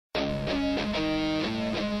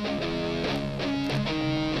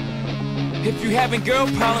If you having girl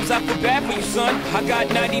problems, I feel bad for you, son. I got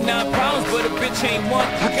 99 problems, but a bitch ain't one.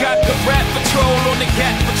 I got the rap patrol on the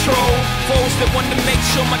gat patrol. Foes that want to make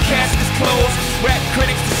sure my casket's closed. Rap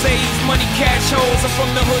critics to say he's money cash holes. I'm from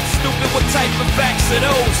the hood, stupid, what type of facts are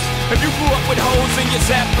those? If you grew up with hoes in your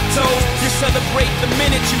zapper toes, you celebrate the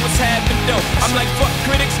minute you was having dope. I'm like, fuck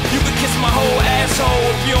critics, you can kiss my whole asshole.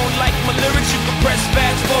 If you don't like my lyrics, you can press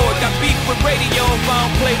fast forward. Got beef with radio if I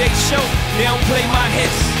don't play they show. They don't play my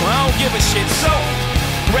hits, well, I don't give a shit. So,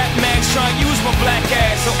 rap mags try and use my black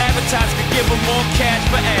ass so advertisers could give them more cash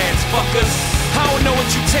for ads. Fuckers, I don't know what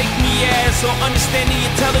you take me as or understand the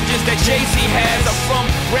intelligence that Jay-Z has. I'm from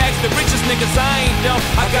rags, the richest niggas, I ain't dumb.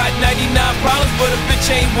 I got 99 problems, but a bitch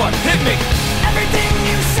ain't one. Hit me. Everything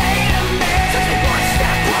you say to me takes me one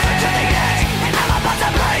step closer to the edge, and I'm about to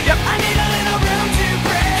break. Yep. I need a little room to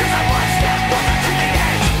breathe, 'cause I'm one step closer to the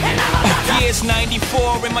edge, and I'm about to. Yeah, it's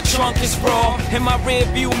 94 and my trunk is raw. In my rear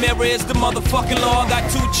view mirror is the motherfucking law. Got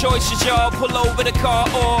two choices, y'all. Pull over the car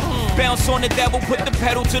or bounce on the devil, put the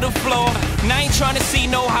pedal to the floor. And I ain't trying to see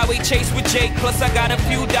no highway chase with Jake. Plus I got a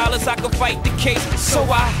few dollars, I can fight the case. So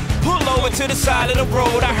I pull over to the side of the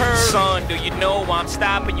road. I heard, son, do you know why I'm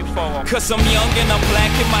stopping you for? 'Cause I'm young and I'm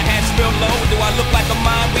black and my hat's real low. Do I look like a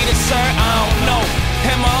mind reader, sir? I don't know.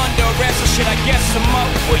 Am I under arrest or shit? I guess I'm up.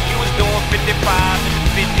 Well, you was doing 55 and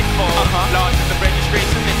 54. Lost in the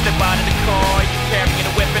registration and step out of the car. You carrying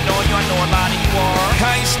a weapon on you, I know a lot of you are.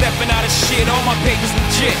 I ain't stepping out of shit, all my papers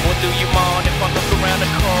legit. Well, do you mind if I look around the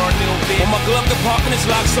car a little bit? Well, my glove compartment is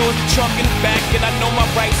locked, so it's the trunk in the back. And I know my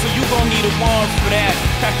rights, so you gon' need a warrant for that.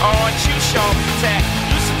 Aren't you sharp as attack?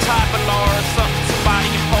 You some type of law or something, somebody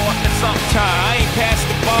important or something. I ain't past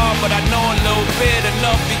the bar, but I know a little bit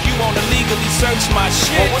enough that you wanna legally search my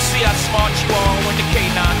shit. Well, we'll see how smart you are when the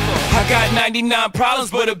K9 comes. I got 99 problems,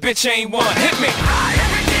 but a bitch ain't one. Hit me.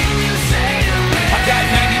 Everything you say to me, I got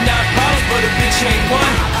 99 problems, but a bitch ain't one.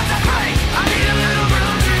 I'm about to break. I need a little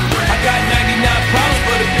room to breathe. I got 99 problems,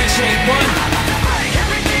 but a bitch ain't one. I'm about to break.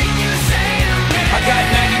 Everything you say to me, I got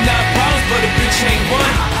 99 problems, but a bitch ain't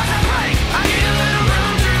one. I'm about to break. I need a little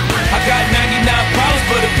room to breathe. I got 99 problems,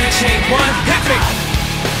 but a bitch ain't one. Hit me.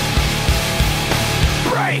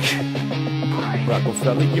 Break.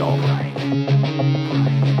 Rockefeller, y'all.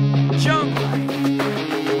 Jump.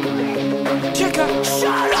 Check out.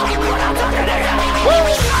 Shut up when I'm talking to you.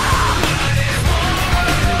 Woo.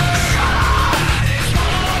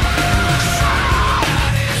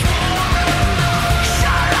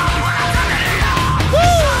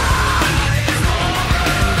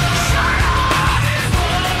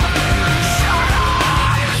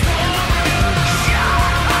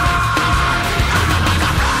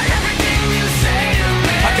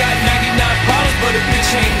 But a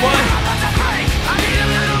bitch ain't one. I need a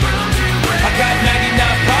little room to breathe. I got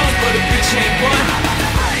 99 problems, but a bitch ain't one.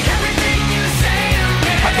 Everything you say to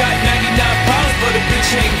me, I got 99 problems, but a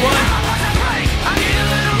bitch ain't one. I need a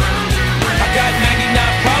little room to breathe. I got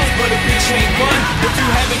 99 problems, but a bitch ain't one. If you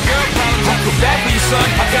having girl problems, I feel bad for you, son.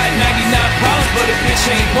 I got 99 problems, but a bitch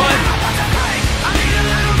ain't one. I need a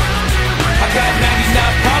little room to breathe. I got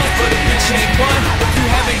 99 problems, but a bitch ain't one. If you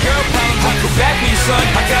having girl problems, I feel bad for you, son.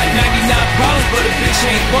 I got 99 problems, but a bitch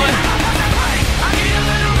ain't one. I need a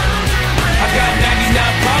little room to breathe. I got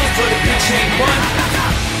 99 problems, but a bitch ain't one.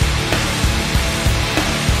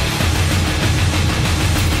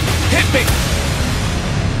 Hit me.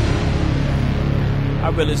 I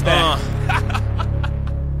realize that.